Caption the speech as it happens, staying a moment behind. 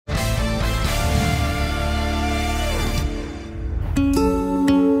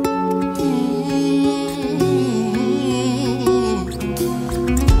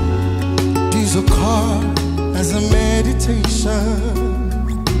emotion,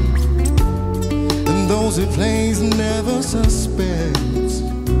 and those he plays never suspects.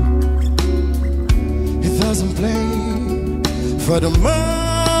 He doesn't play for the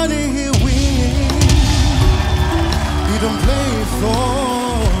money he wins. He don't play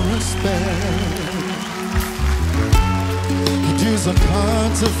for respect. He deals a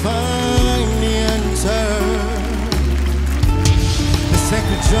card to find the answer. The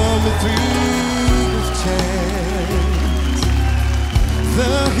second geometry of chance,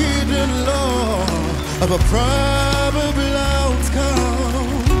 the hidden law of a probable outcome.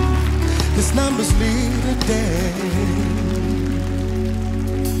 His numbers lead a day.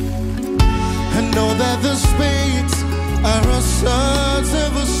 I know that the spades are a sons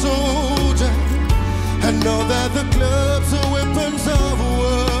of a soldier. I know that the clubs are weapons of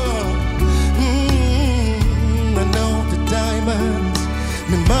war. I know the diamonds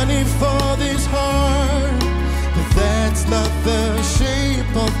mean money for this heart, but that's not the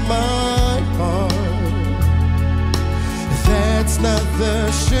shape of my heart. That's not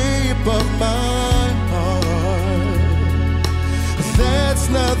the shape of my heart. That's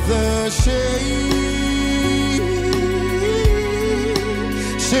not the shape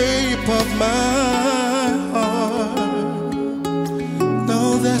of my heart. No,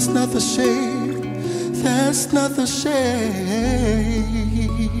 that's not the shape. That's not the shape.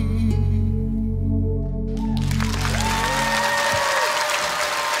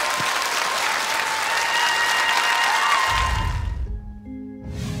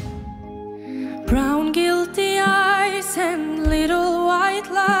 Brown guilty eyes and little white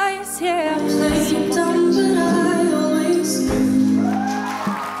lies, yeah. Playing dumb, but I always knew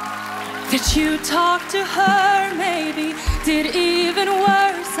that you talked to her, maybe did even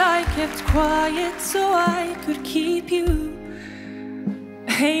worse. I kept quiet so I could keep you.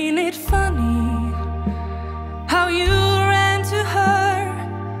 Ain't it funny how you ran to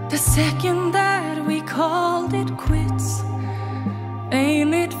her the second that we called it quits?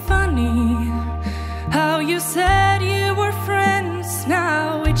 Ain't it funny how you said you were friends?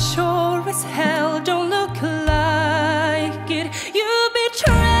 Now it sure as hell don't look like it. You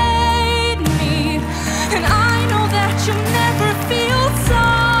betrayed me, and I know that you'll never feel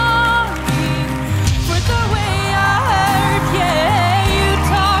sorry for the way I hurt. Yeah, you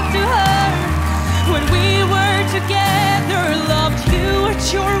talked to her when we were together, loved you at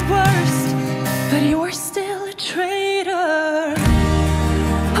your worst, but you're still a traitor.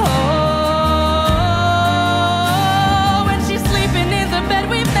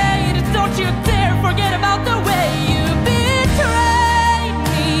 Forget about the way you betrayed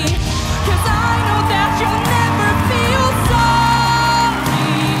me, 'cause I know that you'll never feel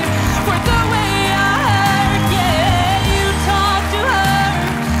sorry for the way I hurt. Yeah, you talked to her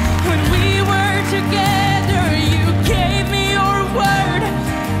when we were together. You gave me your word,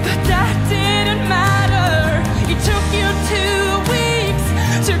 but that didn't matter. It took you 2 weeks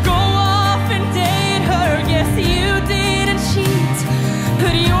to go off and date her. Yes, you didn't cheat,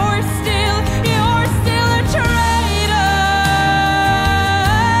 but you're still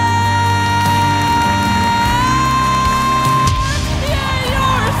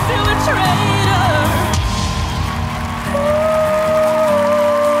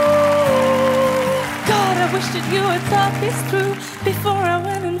that you had thought this through before I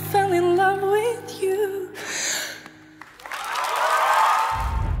went and fell in love with you.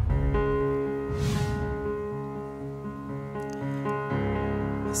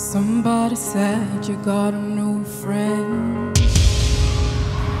 Somebody said you got a new friend,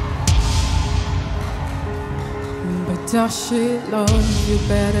 but does she love you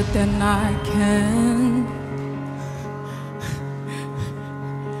better than I can?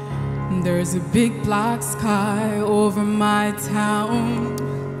 There's a big black sky over my town.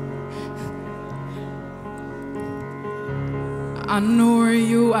 I know where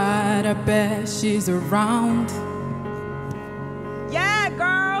you at, I bet she's around. Yeah,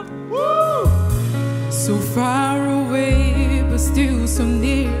 girl! Woo! So far away, but still so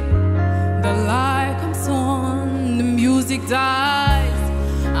near. The light comes on, the music dies.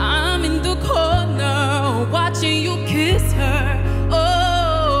 I'm in the corner, watching you kiss her.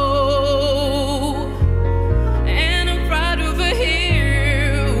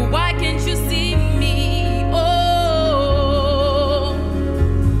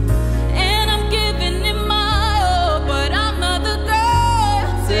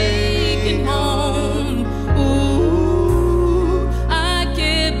 I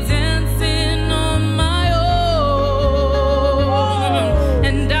kept dancing on my own.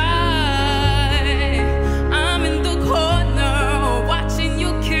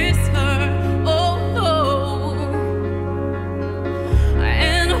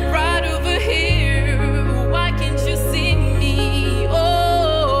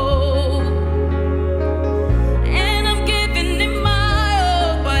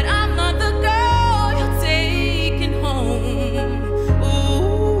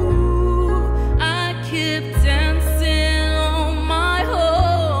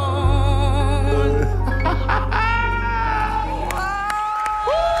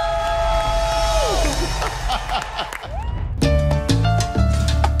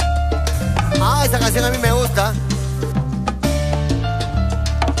 esa canción a mí me gusta.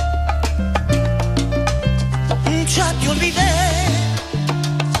 Ya te olvidé.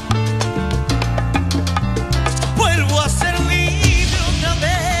 Vuelvo a ser libre otra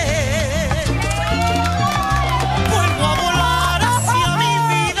vez. Vuelvo a volar hacia mi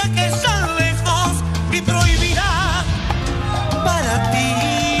vida que está lejos y prohibirá para ti.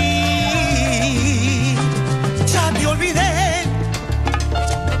 Ya te olvidé.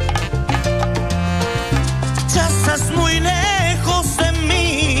 Ya estás muy lejos de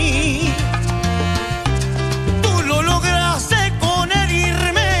mí. Tú lo lograste con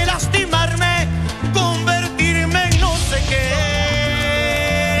herirme, lastimarme, convertirme en no sé qué.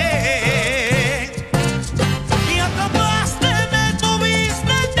 Me atrapaste, me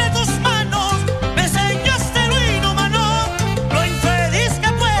tuviste entre tus manos, me enseñaste lo inhumano, lo infeliz que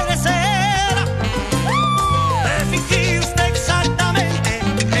puede ser. Me fingiste exactamente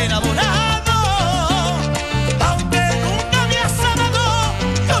enamorado, aunque nunca me has amado,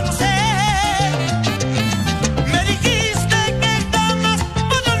 yo no sé. Me dijiste que jamás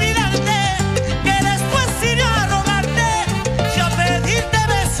puedo olvidarte, que después iré a rogarte y a pedirte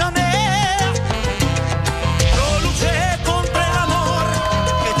bésame. Yo luché contra el amor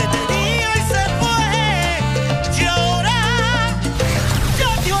que te tenía y se fue, y ahora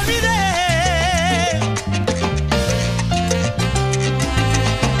ya te olvidé.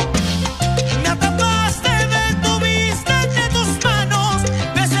 Me atrapaste, me tuviste entre tus manos,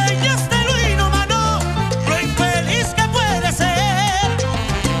 me enseñaste lo inhumano, lo infeliz que puede ser.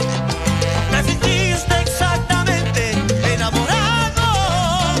 Me fingiste exactamente enamorado,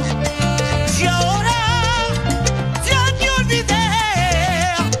 y ahora ya te olvidé.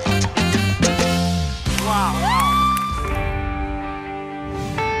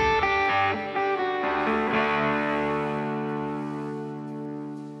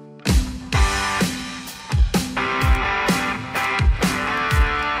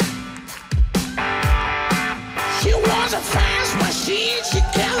 She was a fast machine, she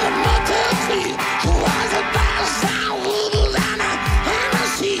killed a motor queen. She was a boss down, voodoo down in the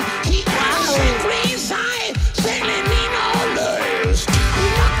sea. He was a green side, sailing in all days. He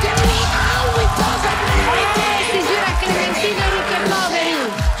knocked me out with those of everything. Sicura che Clementino e Ricche Poveri.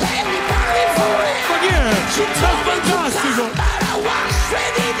 Everybody for it. Ma chi è? She told me to fantastico. come, but I was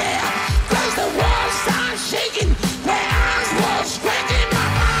ready there. Cause the walls started shaking, my eyes was squinting, my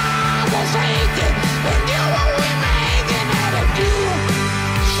mind was aching. And you were we making out of you.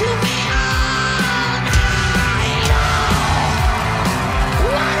 Shoot me all night long.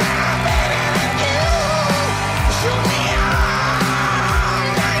 What I'm better than you. Shoot me all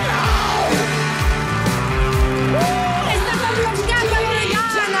night long. E sta parlando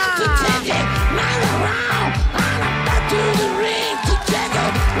Loredana. To take it, not around, on a back to the ring together,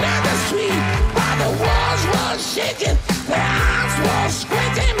 not the street, while the walls were shaking, the eyes were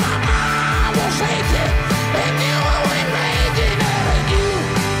squinting, my mind was aching, and you were we making out of you.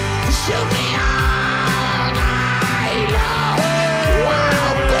 Shoot me all night long,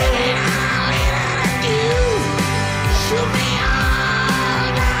 while baby I'm in out of you. Shoot me all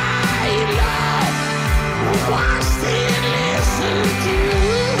night long, while still listen to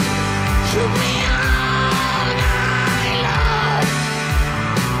you. Shoot me all night long.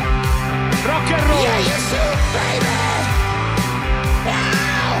 Rock and roll. Yeah, you shoot, baby.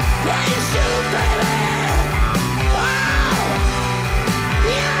 Wow. Yeah, you shoot, baby. Wow.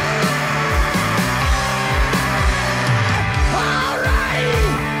 Yeah. All right.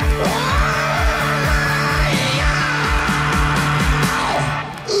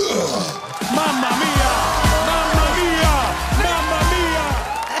 Mamma mia! Mamma mia! Mamma mia!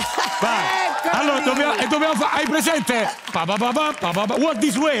 Vai. Allora dobbiamo fare. Hai presente? Pa, pa, pa, pa, pa, pa, pa. Walk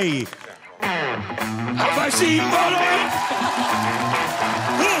this way. Vai simbolo.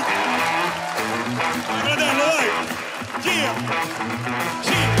 Fratello, vai. Gira.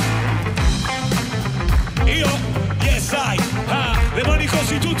 Io, yes I. Ah, le mani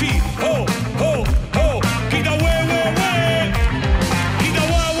così tutti. Oh, oh, oh. Chi da we, we, we. Chi da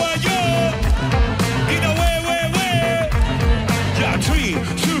wa, wa, yo. Chi da we, we, we. Yeah, 3,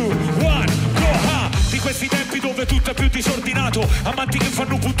 2, 1, go, ha. Di questi tempi dove tutto è più disordinato, amanti che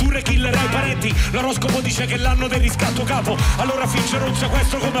fanno punture, killer ai parenti, l'oroscopo dice che è l'anno del riscatto capo, allora fingerò un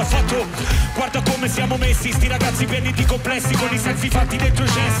sequestro come ha fatto. Guarda come siamo messi, sti ragazzi pieni di complessi, con i selfie fatti dentro i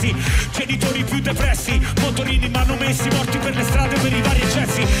cessi, genitori più depressi, motorini manomessi, morti per le strade per i vari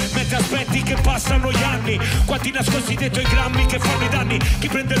eccessi, mentre aspetti che passano gli anni, quanti nascosti dentro i grammi che fanno i danni, chi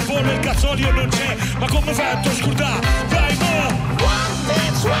prende il volo e il gasolio non c'è, ma come fai a tu scordare? Dai mo! Come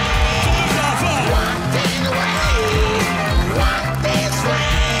fa? Walk this way, walk this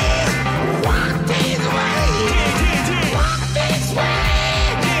way, walk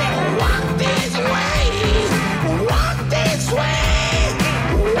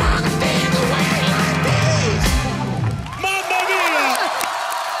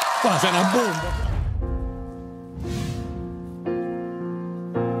Quasi una bomba.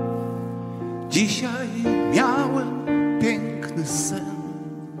 Dzisiaj miałem piękny sen.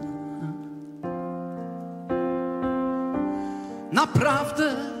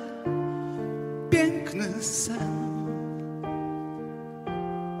 Naprawdę piękny sen.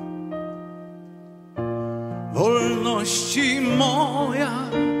 Wolności moja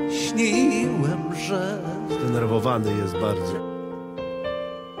śniłem, że Zdenerwowany jest bardzo.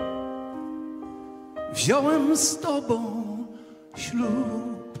 wziąłem z tobą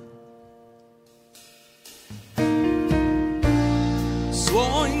ślub.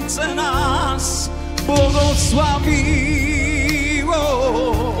 Słońce nas błogosławiło.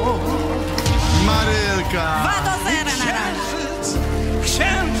 Marylka! 2-0 na razie.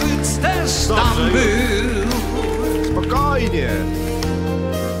 Księżyc też tam był. Spokojnie!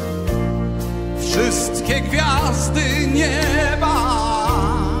 Wszystkie gwiazdy nieba,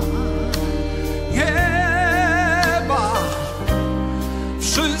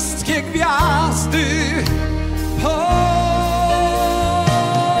 wszystkie gwiazdy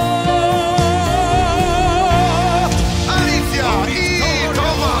Alicja i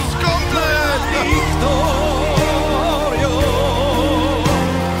Tomasz komplet! Wiktorio,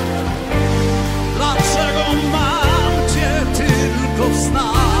 dlaczego mam cię tylko w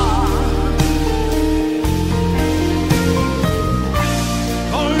snach?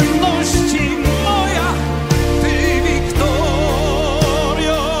 Wolności moja, ty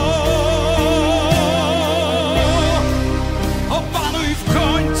Wiktorio, opanuj w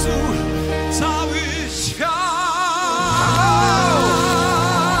końcu cały świat.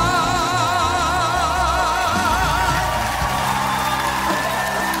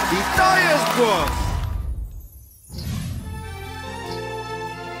 I to jest głos!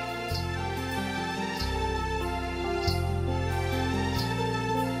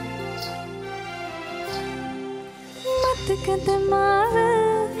 Mathakada Mawa,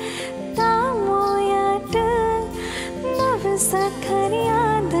 tamoyata, navasakariya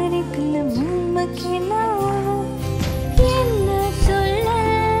darikla mummakina. Yenna solla,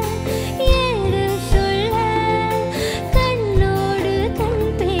 yeru solla, kannodu kan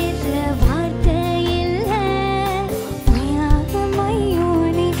pesa vaartha illa. Mayava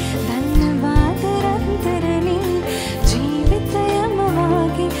mayoni, dhanyavada rantarani,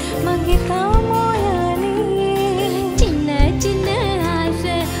 jeevitayamavagi mage tamoyani. Chinna chinna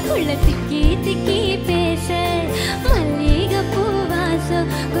aasha, ulla tikki tikki pesa, malliga poovasa,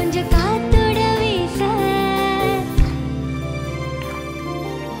 konja kaathoda veesa.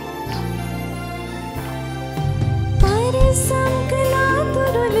 Parisamkala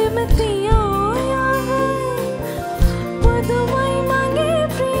thurulimatiyo yaava, padumai mange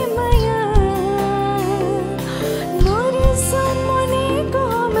premaya. Norisamone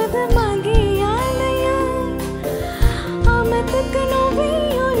kohamad magiyalaya, amatakano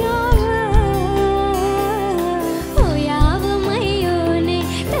viyo yaava. Oyava mayone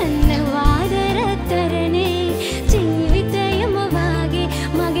dhanyavada rattarane, jeevitayamavage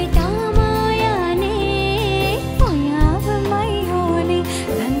mage tamoyane. Oyava mayone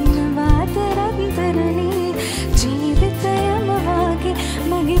dhanyavada rattarane, jeevitayamavage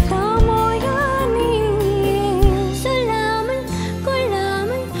mage tamoyane. Sollamal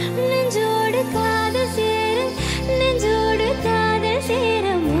kollamal nெஞ்சோடு காதல் சேர, நெஞ்சோடு காதல் சேர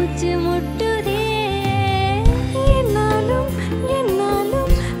மூச்சு முட்டுதே. என்னாலும்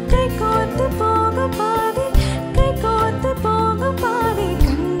என்னாலும் கை கோர்த்து போக பாதி, கை கோர்த்து போக பாதி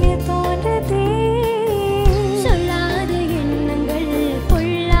கண்ணே தோன்றதே. சொல்லாத எண்ணங்கள்,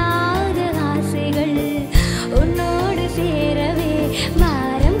 பொல்லாத ஆசைகள், உன்னோடு சேரவே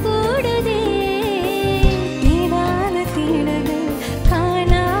பாரம் கூடுதே. தீராத தீடகள்,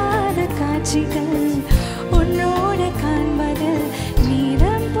 காணாத காட்சிகள், உன்னோடு காண்பது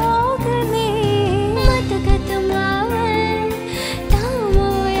நீரம் போகவே. Mathakada Mawa,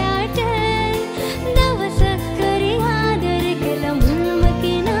 tamoyata, navasakariya darikla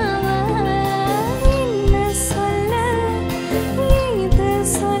mummakinawa. Yenna solla, இது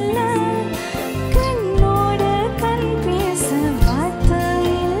சொல்ல, கண்ணோடு கண் பேச வார்த்தை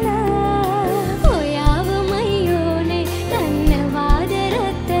இல்ல. ஓயாவ மையோனே, தன்னவாத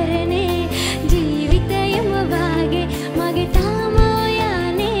ரத்தரனே, ஜீவ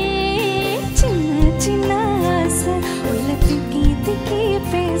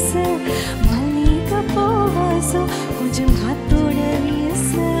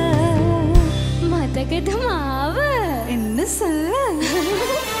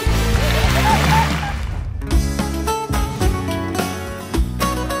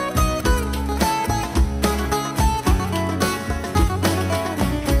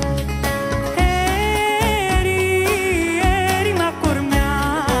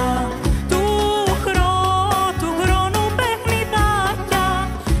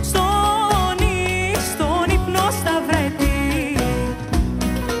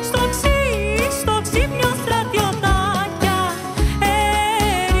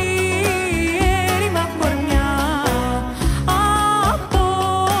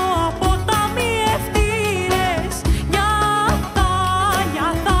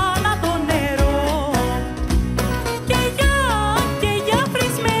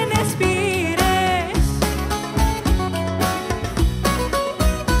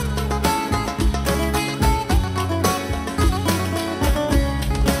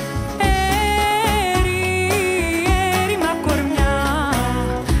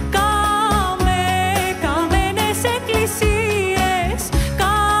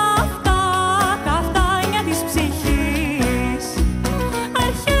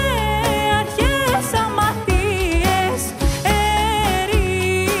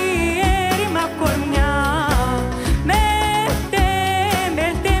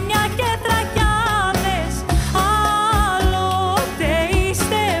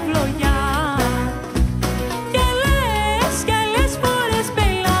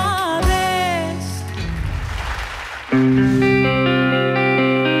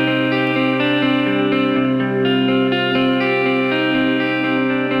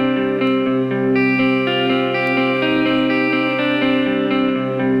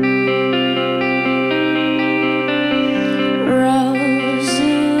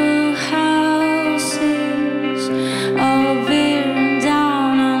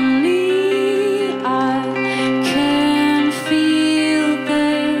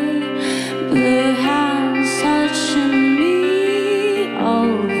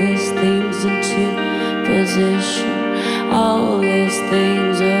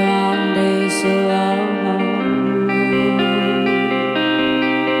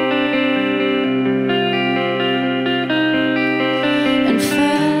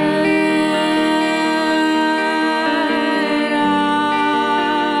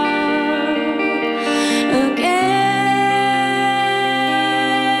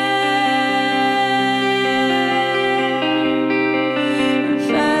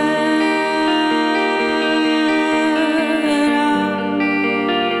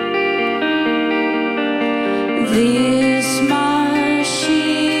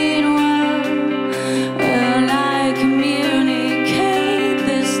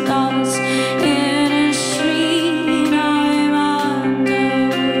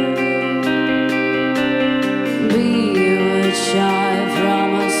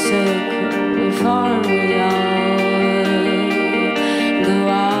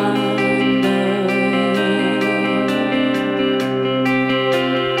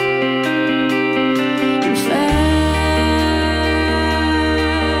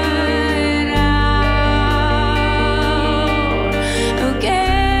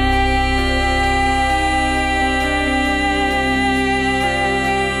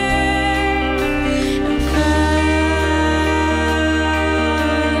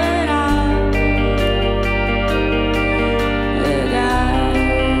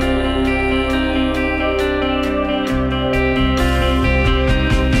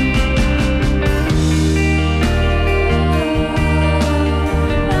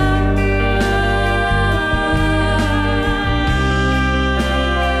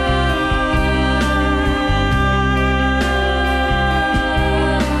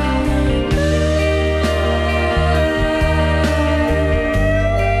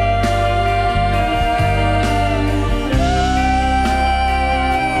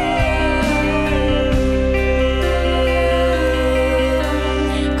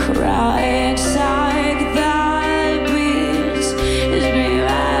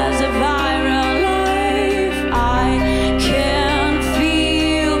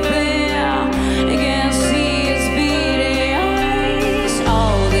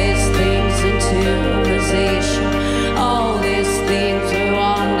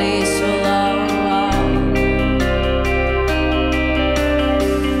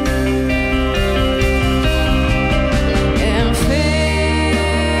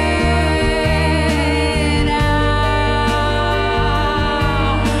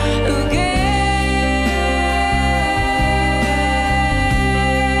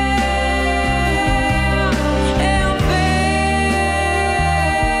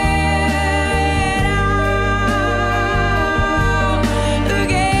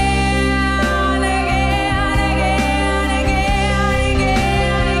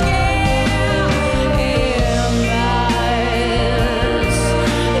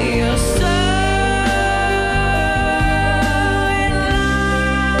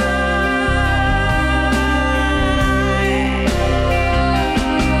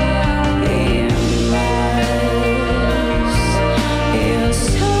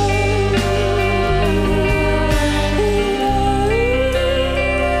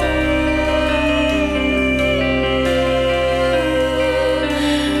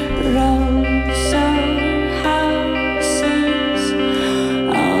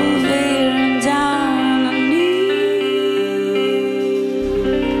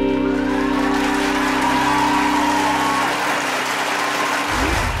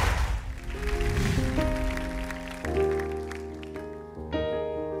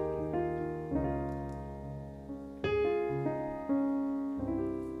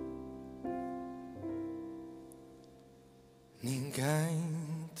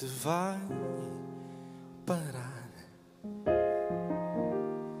Ninguém te vai parar,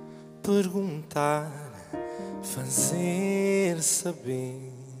 perguntar, fazer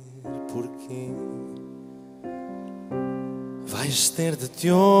saber porquê. Vais ter de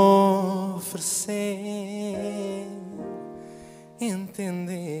te oferecer,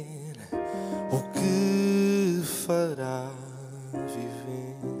 entender o que fará viver.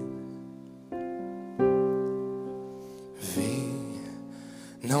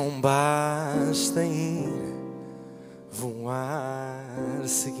 Não basta ir, voar,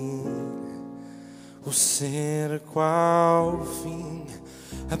 seguir o cerco ao fim.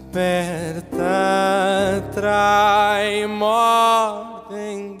 Aperta, trai, morde,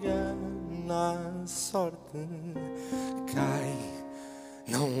 engana, a sorte cai.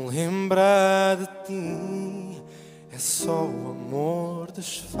 Não lembra de ti, é só o amor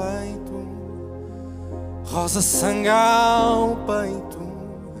desfeito. Rosa, sangue ao peito,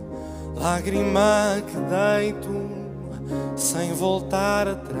 lágrima que deito, sem voltar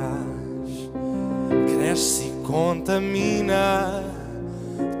atrás. Cresce e contamina,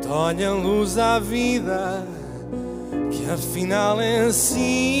 tolha luz à vida, que afinal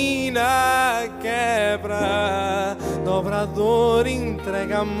ensina, quebra, dobra a dor,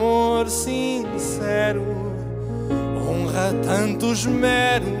 entrega amor sincero, honra tanto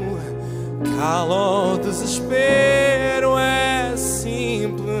esmero, cala o desespero. É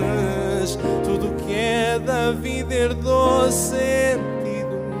simples, tudo que é da vida herdou sentido.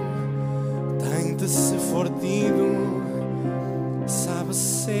 Tem de se fortificar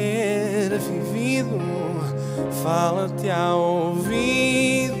fala-te ao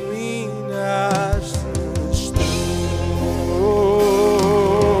ouvido e nasces tu.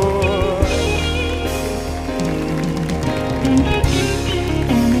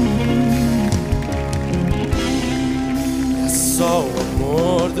 É só o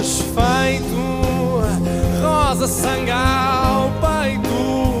amor desfeito, rosa sangue ao peito,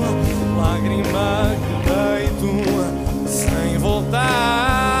 lágrima que deito sem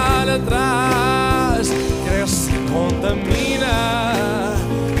voltar atrás, cresce e contamina,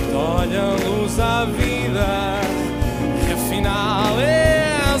 olha a luz à vida e afinal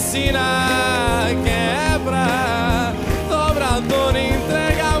é sinal.